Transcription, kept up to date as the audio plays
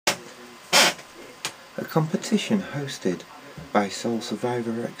A competition hosted by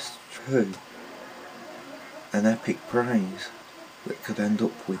soulsurvivorX2's, an epic prize that could end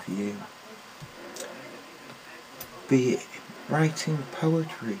up with you. Be it writing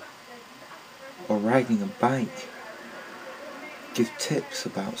poetry or riding a bike, give tips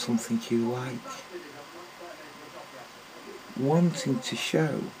about something you like. Wanting to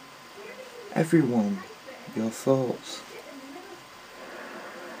show everyone your thoughts,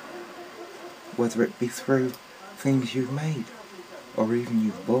 whether it be through things you've made or even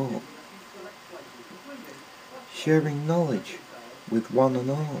you've bought. Sharing knowledge with one and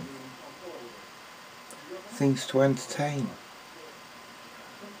all. Things to entertain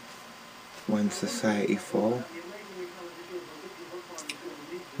when society fall.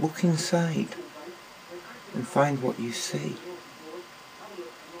 Look inside and find what you see.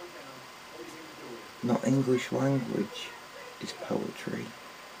 Not English language is poetry.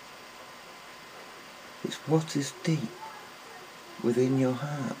 It's what is deep within your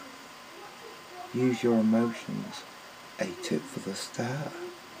heart. Use your emotions. A tip for the start.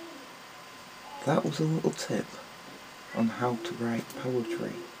 That was a little tip on how to write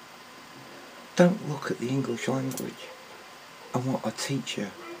poetry. Don't look at the English language and what a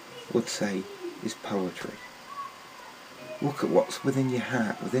teacher would say is poetry. Look at what's within your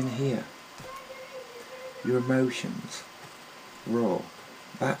heart, within here. Your emotions, raw.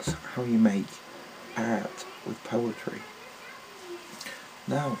 That's how you make art with poetry.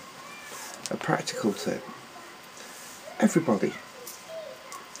 Now, a practical tip. Everybody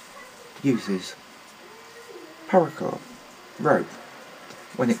uses paracord, rope,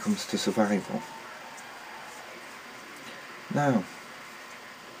 when it comes to survival. Now,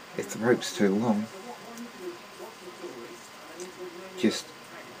 if the rope's too long, just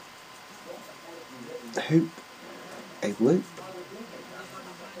hoop a loop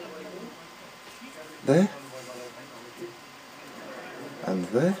there and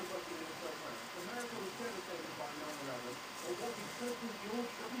there,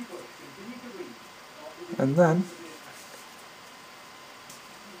 and then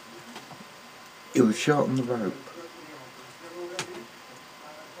you'll shorten the rope,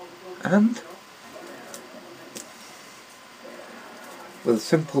 and with a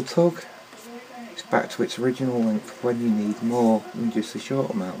simple tug it's back to its original length when you need more than just a short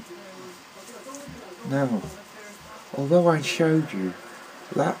amount. Now, although I showed you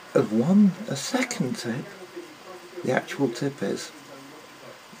that of a second tip, the actual tip is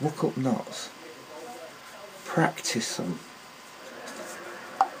look up knots, practice them,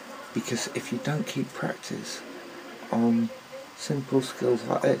 because if you don't keep practice on simple skills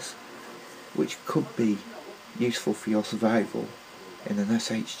like this, which could be useful for your survival in an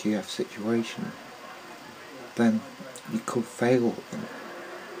SHGF situation, then you could fail at them.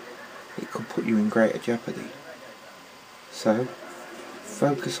 It could put you in greater jeopardy. So,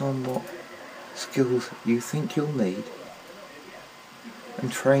 focus on what skills you think you'll need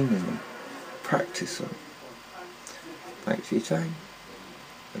and train in them, practice them. Thanks for your time,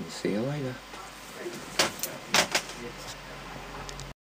 and see you later.